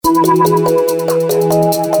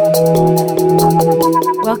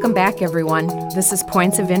Welcome back, everyone. This is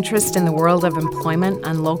Points of Interest in the World of Employment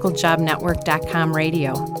on localjobnetwork.com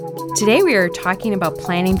radio. Today we are talking about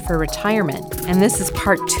planning for retirement, and this is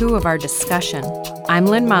part 2 of our discussion. I'm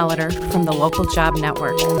Lynn Molitor from the Local Job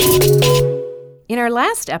Network. In our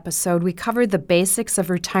last episode, we covered the basics of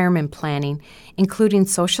retirement planning, including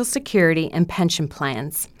Social Security and pension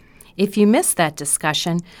plans. If you missed that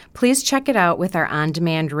discussion, please check it out with our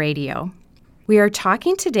on-demand radio. We are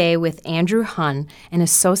talking today with Andrew Hunn, an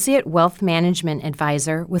Associate Wealth Management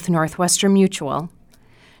Advisor with Northwestern Mutual.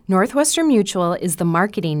 Northwestern Mutual is the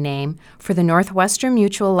marketing name for the Northwestern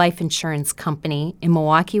Mutual Life Insurance Company in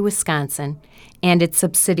Milwaukee, Wisconsin, and its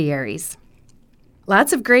subsidiaries.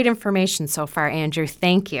 Lots of great information so far, Andrew.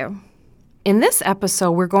 Thank you. In this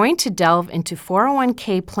episode, we're going to delve into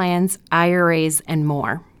 401k plans, IRAs, and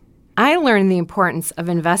more. I learned the importance of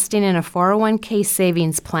investing in a 401k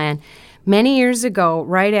savings plan many years ago,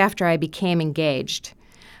 right after I became engaged.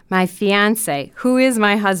 My fiancé, who is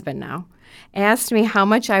my husband now, asked me how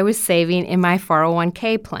much I was saving in my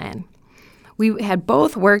 401k plan. We had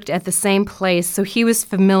both worked at the same place, so he was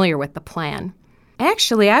familiar with the plan.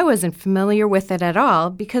 Actually, I wasn't familiar with it at all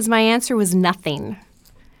because my answer was nothing.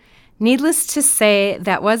 Needless to say,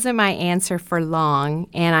 that wasn't my answer for long,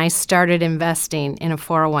 and I started investing in a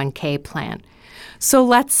 401k plan. So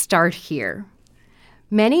let's start here.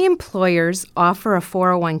 Many employers offer a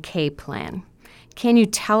 401k plan. Can you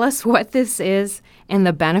tell us what this is and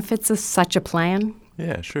the benefits of such a plan?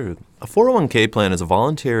 Yeah, sure. A 401k plan is a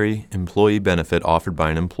voluntary employee benefit offered by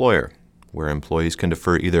an employer, where employees can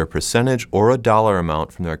defer either a percentage or a dollar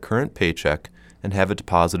amount from their current paycheck and have it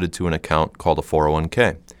deposited to an account called a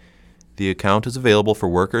 401k. The account is available for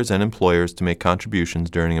workers and employers to make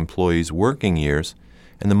contributions during employees' working years,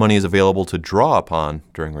 and the money is available to draw upon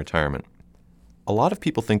during retirement. A lot of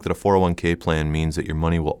people think that a 401k plan means that your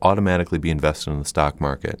money will automatically be invested in the stock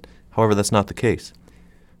market. However, that's not the case.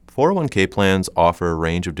 401k plans offer a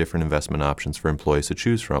range of different investment options for employees to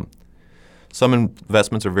choose from. Some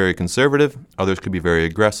investments are very conservative, others could be very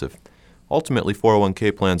aggressive. Ultimately,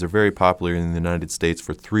 401k plans are very popular in the United States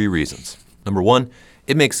for 3 reasons. Number 1,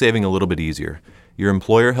 it makes saving a little bit easier. Your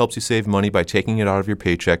employer helps you save money by taking it out of your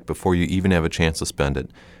paycheck before you even have a chance to spend it.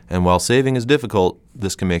 And while saving is difficult,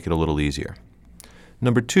 this can make it a little easier.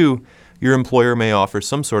 Number 2, your employer may offer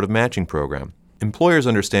some sort of matching program. Employers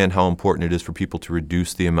understand how important it is for people to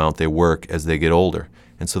reduce the amount they work as they get older,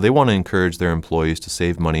 and so they want to encourage their employees to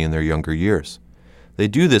save money in their younger years. They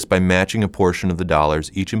do this by matching a portion of the dollars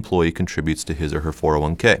each employee contributes to his or her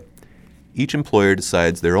 401k. Each employer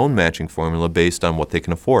decides their own matching formula based on what they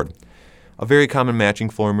can afford. A very common matching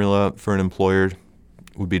formula for an employer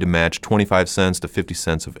would be to match 25 cents to 50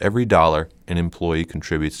 cents of every dollar an employee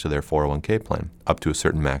contributes to their 401k plan, up to a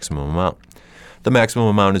certain maximum amount. The maximum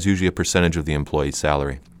amount is usually a percentage of the employee's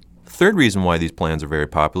salary. The third reason why these plans are very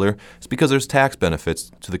popular is because there's tax benefits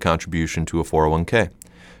to the contribution to a 401k.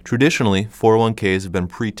 Traditionally, 401ks have been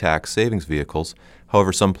pre-tax savings vehicles.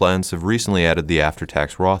 However, some plans have recently added the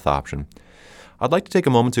after-tax Roth option. I'd like to take a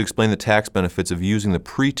moment to explain the tax benefits of using the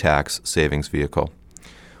pre-tax savings vehicle.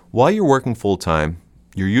 While you're working full-time,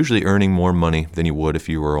 you're usually earning more money than you would if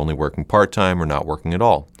you were only working part-time or not working at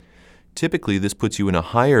all. Typically, this puts you in a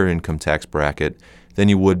higher income tax bracket than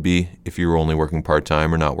you would be if you were only working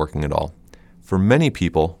part-time or not working at all. For many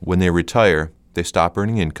people, when they retire, they stop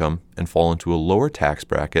earning income and fall into a lower tax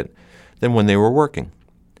bracket than when they were working.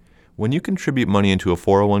 When you contribute money into a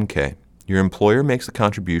 401k, your employer makes the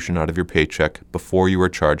contribution out of your paycheck before you are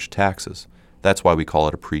charged taxes. That's why we call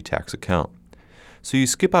it a pre-tax account. So you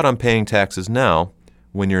skip out on paying taxes now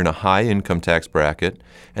when you're in a high income tax bracket,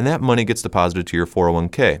 and that money gets deposited to your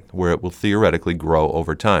 401k, where it will theoretically grow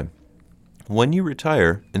over time. When you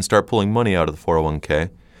retire and start pulling money out of the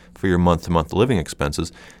 401k for your month-to-month living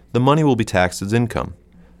expenses, the money will be taxed as income.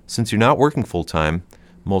 Since you're not working full-time,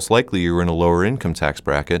 most likely you're in a lower income tax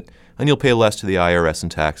bracket, and you'll pay less to the IRS in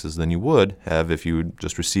taxes than you would have if you would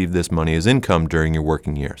just received this money as income during your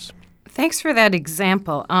working years. Thanks for that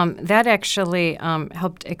example. That actually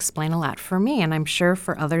helped explain a lot for me, and I'm sure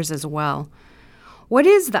for others as well. What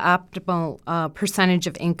is the optimal percentage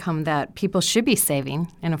of income that people should be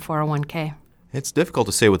saving in a 401k? It's difficult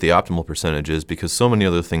to say what the optimal percentage is because so many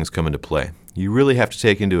other things come into play. You really have to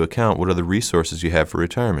take into account what are the resources you have for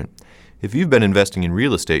retirement. If you've been investing in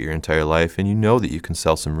real estate your entire life and you know that you can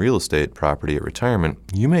sell some real estate property at retirement,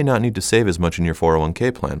 you may not need to save as much in your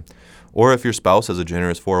 401k plan. Or if your spouse has a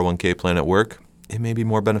generous 401k plan at work, it may be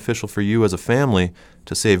more beneficial for you as a family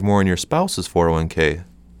to save more in your spouse's 401k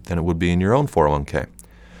than it would be in your own 401k.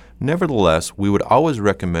 Nevertheless, we would always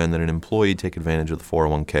recommend that an employee take advantage of the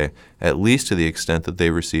 401k, at least to the extent that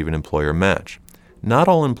they receive an employer match. Not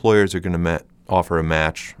all employers are going to offer a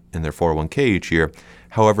match in their 401k each year.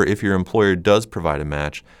 However, if your employer does provide a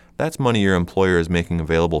match, that's money your employer is making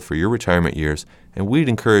available for your retirement years, and we'd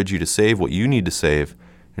encourage you to save what you need to save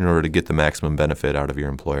in order to get the maximum benefit out of your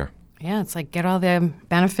employer. Yeah, it's like get all the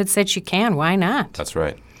benefits that you can. Why not? That's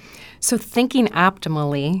right. So thinking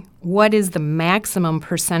optimally, what is the maximum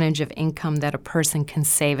percentage of income that a person can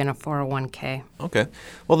save in a 401k? Okay.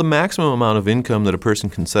 Well, the maximum amount of income that a person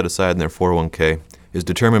can set aside in their 401k is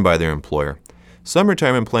determined by their employer. Some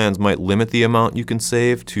retirement plans might limit the amount you can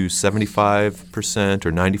save to 75%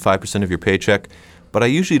 or 95% of your paycheck, but I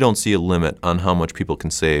usually don't see a limit on how much people can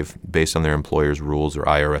save based on their employer's rules or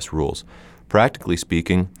IRS rules. Practically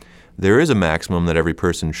speaking, there is a maximum that every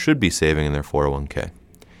person should be saving in their 401k.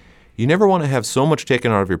 You never want to have so much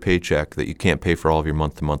taken out of your paycheck that you can't pay for all of your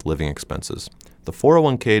month-to-month living expenses. The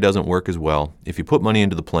 401k doesn't work as well if you put money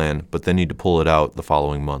into the plan but then need to pull it out the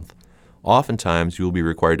following month. Oftentimes, you will be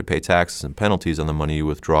required to pay taxes and penalties on the money you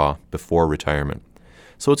withdraw before retirement.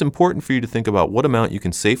 So it's important for you to think about what amount you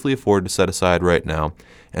can safely afford to set aside right now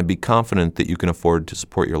and be confident that you can afford to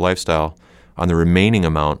support your lifestyle on the remaining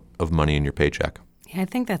amount of money in your paycheck. Yeah, I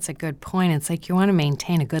think that's a good point. It's like you want to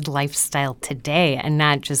maintain a good lifestyle today and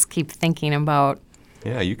not just keep thinking about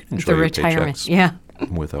you can enjoy the your retirement.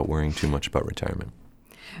 Paychecks without worrying too much about retirement.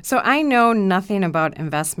 So I know nothing about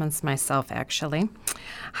investments myself, actually.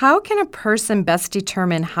 How can a person best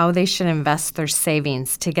determine how they should invest their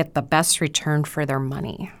savings to get the best return for their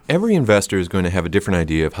money? Every investor is going to have a different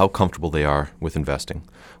idea of how comfortable they are with investing.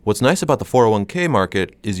 What's nice about the 401k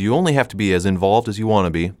market is you only have to be as involved as you want to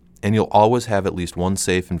be, and you'll always have at least one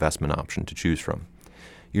safe investment option to choose from.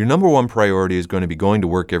 Your number one priority is going to be going to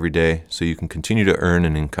work every day so you can continue to earn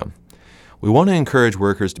an income. We want to encourage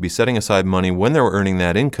workers to be setting aside money when they're earning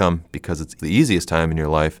that income because it's the easiest time in your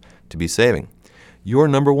life to be saving. Your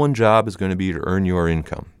number one job is going to be to earn your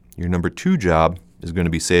income. Your number two job is going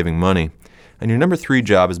to be saving money. And your number three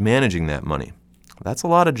job is managing that money. That's a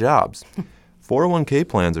lot of jobs. 401k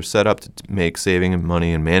plans are set up to make saving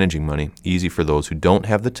money and managing money easy for those who don't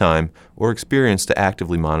have the time or experience to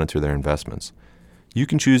actively monitor their investments. You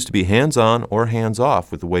can choose to be hands-on or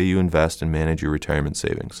hands-off with the way you invest and manage your retirement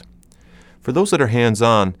savings. For those that are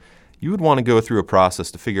hands-on, you would want to go through a process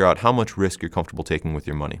to figure out how much risk you're comfortable taking with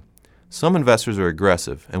your money. Some investors are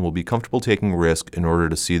aggressive and will be comfortable taking risk in order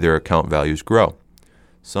to see their account values grow.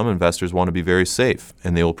 Some investors want to be very safe,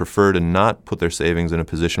 and they will prefer to not put their savings in a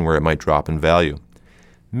position where it might drop in value.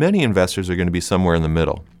 Many investors are going to be somewhere in the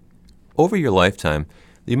middle. Over your lifetime,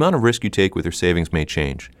 the amount of risk you take with your savings may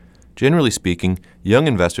change. Generally speaking, young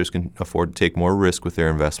investors can afford to take more risk with their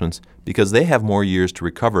investments because they have more years to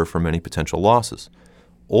recover from any potential losses.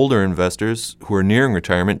 Older investors who are nearing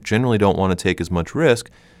retirement generally don't want to take as much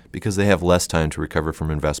risk because they have less time to recover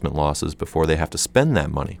from investment losses before they have to spend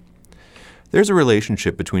that money. There's a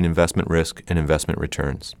relationship between investment risk and investment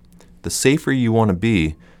returns. The safer you want to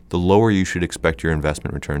be, the lower you should expect your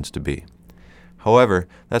investment returns to be. However,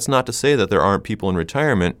 that's not to say that there aren't people in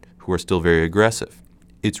retirement who are still very aggressive.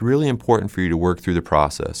 It's really important for you to work through the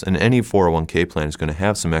process, and any 401k plan is going to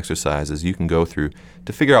have some exercises you can go through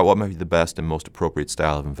to figure out what might be the best and most appropriate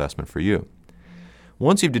style of investment for you.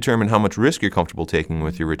 Once you've determined how much risk you're comfortable taking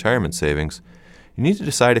with your retirement savings, you need to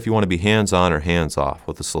decide if you want to be hands-on or hands-off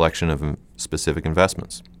with the selection of specific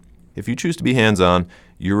investments. If you choose to be hands-on,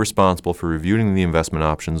 you're responsible for reviewing the investment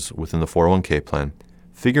options within the 401k plan,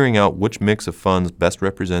 figuring out which mix of funds best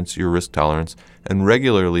represents your risk tolerance, and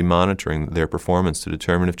regularly monitoring their performance to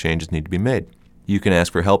determine if changes need to be made. You can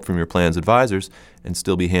ask for help from your plan's advisors and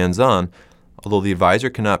still be hands-on. Although the advisor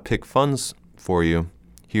cannot pick funds for you,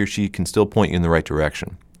 he or she can still point you in the right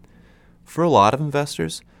direction. For a lot of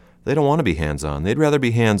investors, they don't want to be hands-on. They'd rather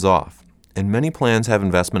be hands-off. And many plans have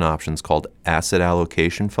investment options called asset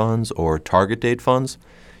allocation funds or target date funds.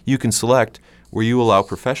 You can select where you allow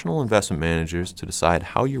professional investment managers to decide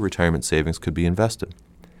how your retirement savings could be invested.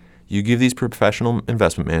 You give these professional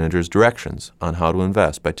investment managers directions on how to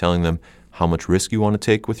invest by telling them how much risk you want to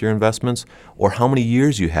take with your investments or how many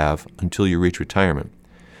years you have until you reach retirement.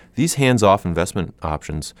 These hands-off investment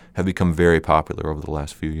options have become very popular over the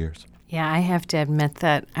last few years. Yeah, I have to admit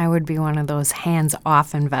that I would be one of those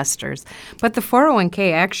hands-off investors. But the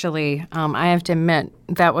 401k, actually, I have to admit,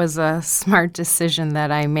 that was a smart decision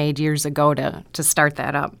that I made years ago to start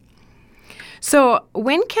that up. So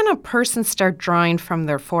when can a person start drawing from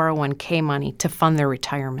their 401k money to fund their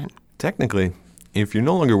retirement? Technically, if you're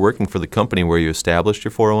no longer working for the company where you established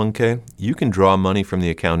your 401k, you can draw money from the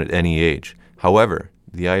account at any age. However,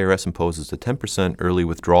 the IRS imposes a 10% early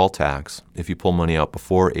withdrawal tax if you pull money out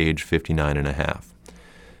before age 59 and a half.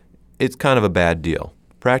 It's kind of a bad deal.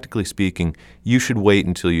 Practically speaking, you should wait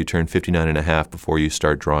until you turn 59 and a half before you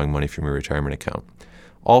start drawing money from your retirement account.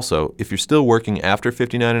 Also, if you're still working after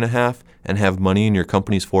 59 and a half and have money in your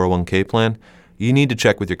company's 401k plan, you need to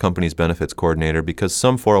check with your company's benefits coordinator because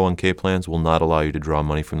some 401k plans will not allow you to draw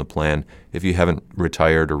money from the plan if you haven't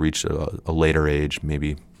retired or reached a later age,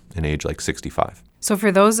 maybe an age like 65. So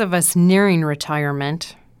for those of us nearing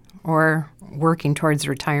retirement or working towards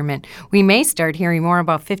retirement, we may start hearing more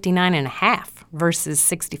about 59 and a half versus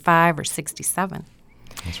 65 or 67.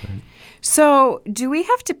 That's right. So do we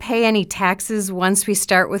have to pay any taxes once we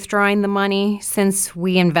start withdrawing the money since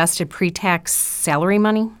we invested pre-tax salary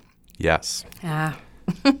money? Yes. Ah.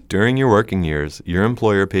 During your working years, your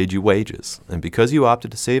employer paid you wages, and because you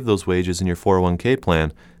opted to save those wages in your 401k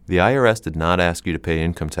plan, the IRS did not ask you to pay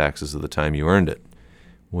income taxes at the time you earned it.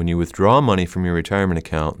 When you withdraw money from your retirement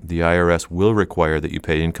account, the IRS will require that you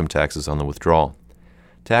pay income taxes on the withdrawal.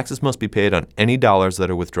 Taxes must be paid on any dollars that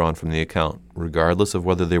are withdrawn from the account, regardless of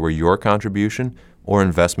whether they were your contribution or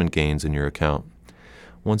investment gains in your account.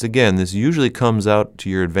 Once again, this usually comes out to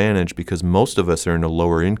your advantage because most of us are in a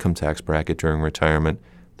lower income tax bracket during retirement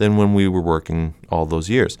than when we were working all those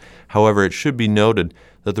years. However, it should be noted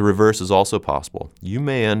that the reverse is also possible. You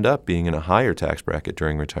may end up being in a higher tax bracket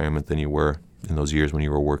during retirement than you were in those years when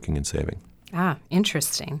you were working and saving. Ah,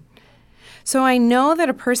 interesting. So I know that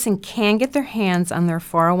a person can get their hands on their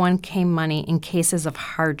 401k money in cases of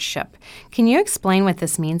hardship. Can you explain what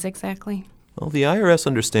this means exactly? Well, the IRS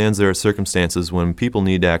understands there are circumstances when people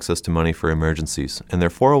need access to money for emergencies, and their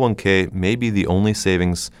 401k may be the only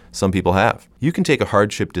savings some people have. You can take a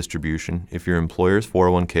hardship distribution if your employer's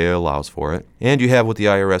 401k allows for it, and you have what the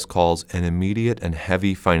IRS calls an immediate and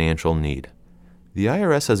heavy financial need. The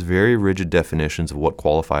IRS has very rigid definitions of what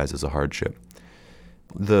qualifies as a hardship.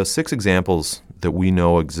 The 6 examples that we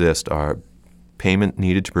know exist are payment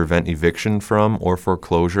needed to prevent eviction from or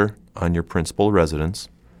foreclosure on your principal residence,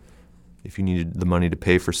 if you needed the money to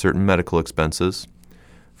pay for certain medical expenses,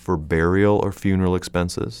 for burial or funeral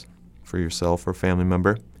expenses for yourself or family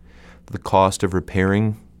member, the cost of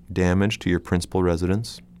repairing damage to your principal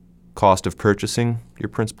residence, cost of purchasing your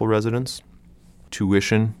principal residence,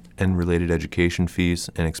 tuition and related education fees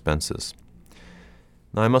and expenses.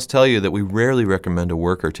 Now, I must tell you that we rarely recommend a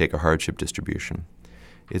worker take a hardship distribution.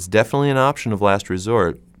 It's definitely an option of last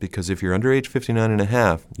resort because if you're under age 59 and a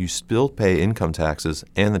half, you still pay income taxes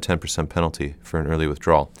and the 10% penalty for an early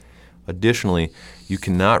withdrawal. Additionally, you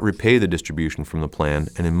cannot repay the distribution from the plan,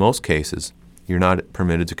 and in most cases, you're not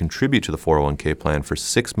permitted to contribute to the 401k plan for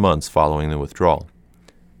 6 months following the withdrawal.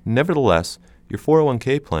 Nevertheless, your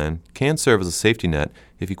 401k plan can serve as a safety net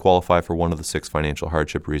if you qualify for one of the 6 financial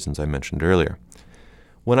hardship reasons I mentioned earlier.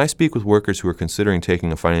 When I speak with workers who are considering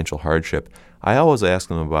taking a financial hardship, I always ask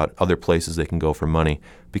them about other places they can go for money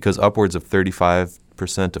because upwards of 35%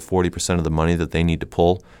 to 40% of the money that they need to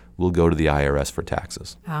pull will go to the IRS for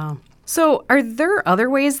taxes. Oh. So are there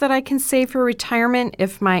other ways that I can save for retirement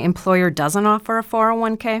if my employer doesn't offer a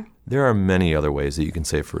 401k? There are many other ways that you can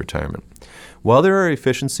save for retirement. While there are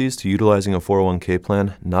efficiencies to utilizing a 401k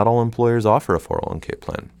plan, not all employers offer a 401k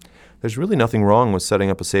plan. There's really nothing wrong with setting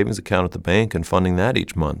up a savings account at the bank and funding that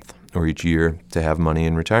each month or each year to have money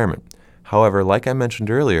in retirement. However, like I mentioned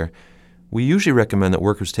earlier, we usually recommend that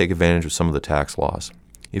workers take advantage of some of the tax laws.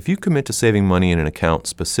 If you commit to saving money in an account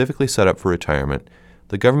specifically set up for retirement,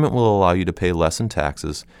 the government will allow you to pay less in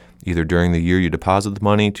taxes either during the year you deposit the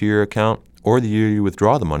money to your account or the year you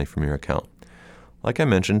withdraw the money from your account. Like I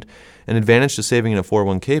mentioned, an advantage to saving in a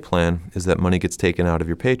 401k plan is that money gets taken out of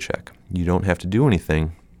your paycheck. You don't have to do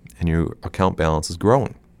anything, and your account balance is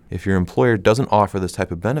growing. If your employer doesn't offer this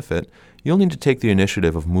type of benefit, you'll need to take the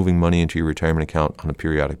initiative of moving money into your retirement account on a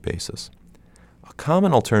periodic basis. A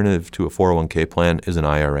common alternative to a 401k plan is an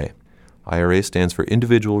IRA. IRA stands for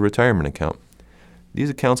Individual Retirement Account. These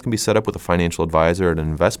accounts can be set up with a financial advisor at an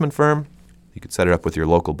investment firm. You could set it up with your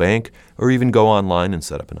local bank, or even go online and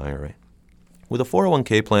set up an IRA. With a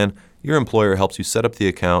 401k plan, your employer helps you set up the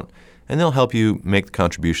account, and they'll help you make the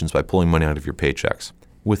contributions by pulling money out of your paychecks.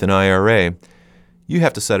 With an IRA, you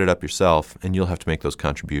have to set it up yourself, and you'll have to make those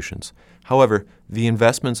contributions. However, the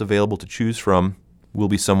investments available to choose from will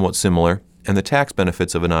be somewhat similar, and the tax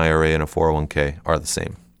benefits of an IRA and a 401k are the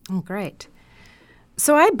same. Oh, great.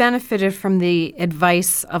 So I benefited from the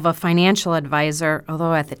advice of a financial advisor,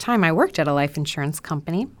 although at the time I worked at a life insurance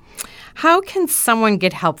company. How can someone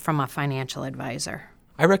get help from a financial advisor?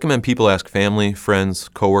 I recommend people ask family, friends,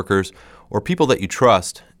 coworkers, or people that you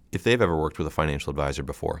trust if they've ever worked with a financial advisor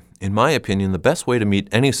before. In my opinion, the best way to meet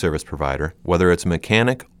any service provider, whether it's a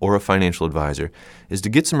mechanic or a financial advisor, is to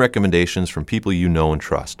get some recommendations from people you know and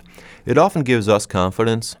trust. It often gives us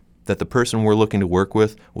confidence that the person we're looking to work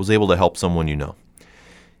with was able to help someone you know.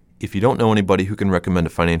 If you don't know anybody who can recommend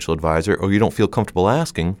a financial advisor, or you don't feel comfortable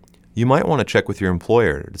asking, you might want to check with your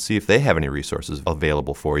employer to see if they have any resources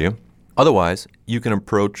available for you. Otherwise, you can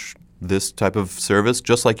approach this type of service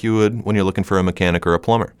just like you would when you're looking for a mechanic or a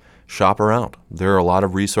plumber. Shop around. There are a lot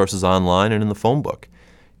of resources online and in the phone book.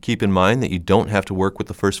 Keep in mind that you don't have to work with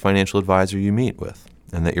the first financial advisor you meet with,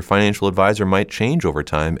 and that your financial advisor might change over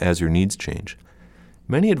time as your needs change.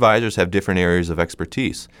 Many advisors have different areas of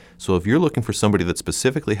expertise, so if you're looking for somebody that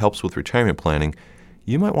specifically helps with retirement planning,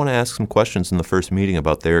 you might want to ask some questions in the first meeting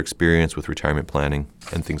about their experience with retirement planning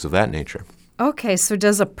and things of that nature. Okay, so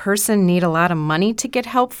does a person need a lot of money to get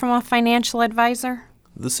help from a financial advisor?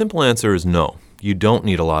 The simple answer is no. You don't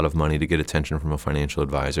need a lot of money to get attention from a financial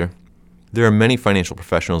advisor. There are many financial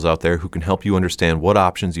professionals out there who can help you understand what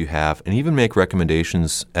options you have and even make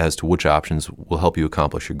recommendations as to which options will help you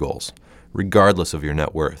accomplish your goals, regardless of your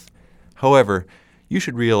net worth. However, you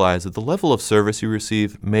should realize that the level of service you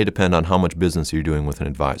receive may depend on how much business you're doing with an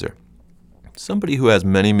advisor. Somebody who has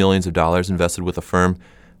many millions of dollars invested with a firm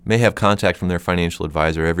may have contact from their financial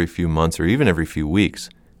advisor every few months or even every few weeks.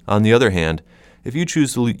 On the other hand, if you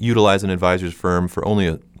choose to utilize an advisor's firm for only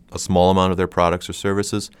a small amount of their products or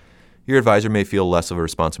services, your advisor may feel less of a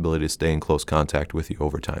responsibility to stay in close contact with you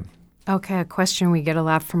over time. Okay, a question we get a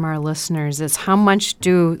lot from our listeners is how much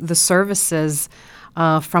do the services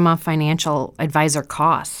from a financial advisor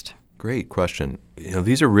cost? Great question.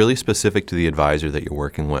 These are really specific to the advisor that you're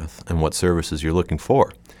working with and what services you're looking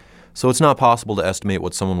for. So it's not possible to estimate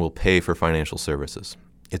what someone will pay for financial services.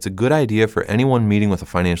 It's a good idea for anyone meeting with a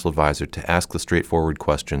financial advisor to ask the straightforward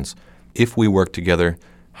questions. If we work together,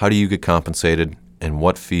 how do you get compensated, and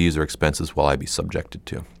what fees or expenses will I be subjected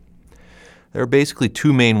to? There are basically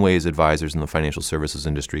two main ways advisors in the financial services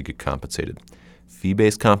industry get compensated: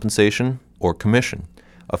 fee-based compensation or commission.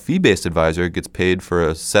 A fee-based advisor gets paid for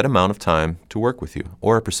a set amount of time to work with you,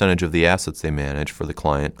 or a percentage of the assets they manage for the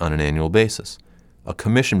client on an annual basis. A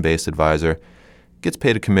commission-based advisor gets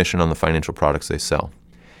paid a commission on the financial products they sell.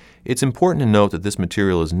 It's important to note that this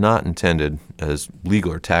material is not intended as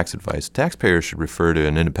legal or tax advice. Taxpayers should refer to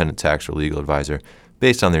an independent tax or legal advisor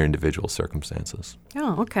based on their individual circumstances.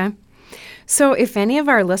 Oh, okay. So if any of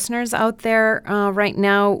our listeners out there right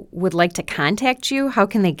now would like to contact you, how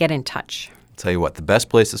can they get in touch? I'll tell you what, the best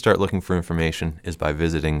place to start looking for information is by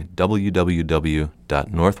visiting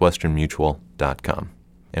www.northwesternmutual.com,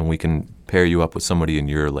 and we can pair you up with somebody in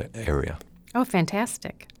your area. Oh,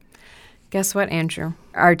 fantastic. Guess what, Andrew?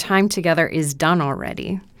 Our time together is done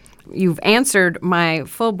already. You've answered my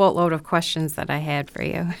full boatload of questions that I had for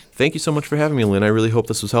you. Thank you so much for having me, Lynn. I really hope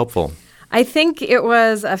this was helpful. I think it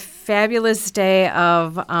was a fabulous day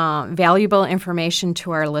of valuable information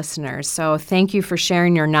to our listeners. So thank you for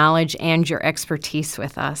sharing your knowledge and your expertise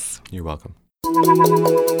with us. You're welcome.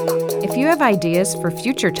 If you have ideas for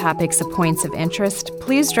future topics of points of interest,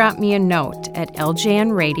 please drop me a note at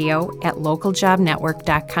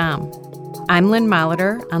ljnradio@localjobnetwork.com. I'm Lynn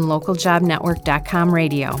Molitor on localjobnetwork.com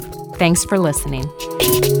radio. Thanks for listening.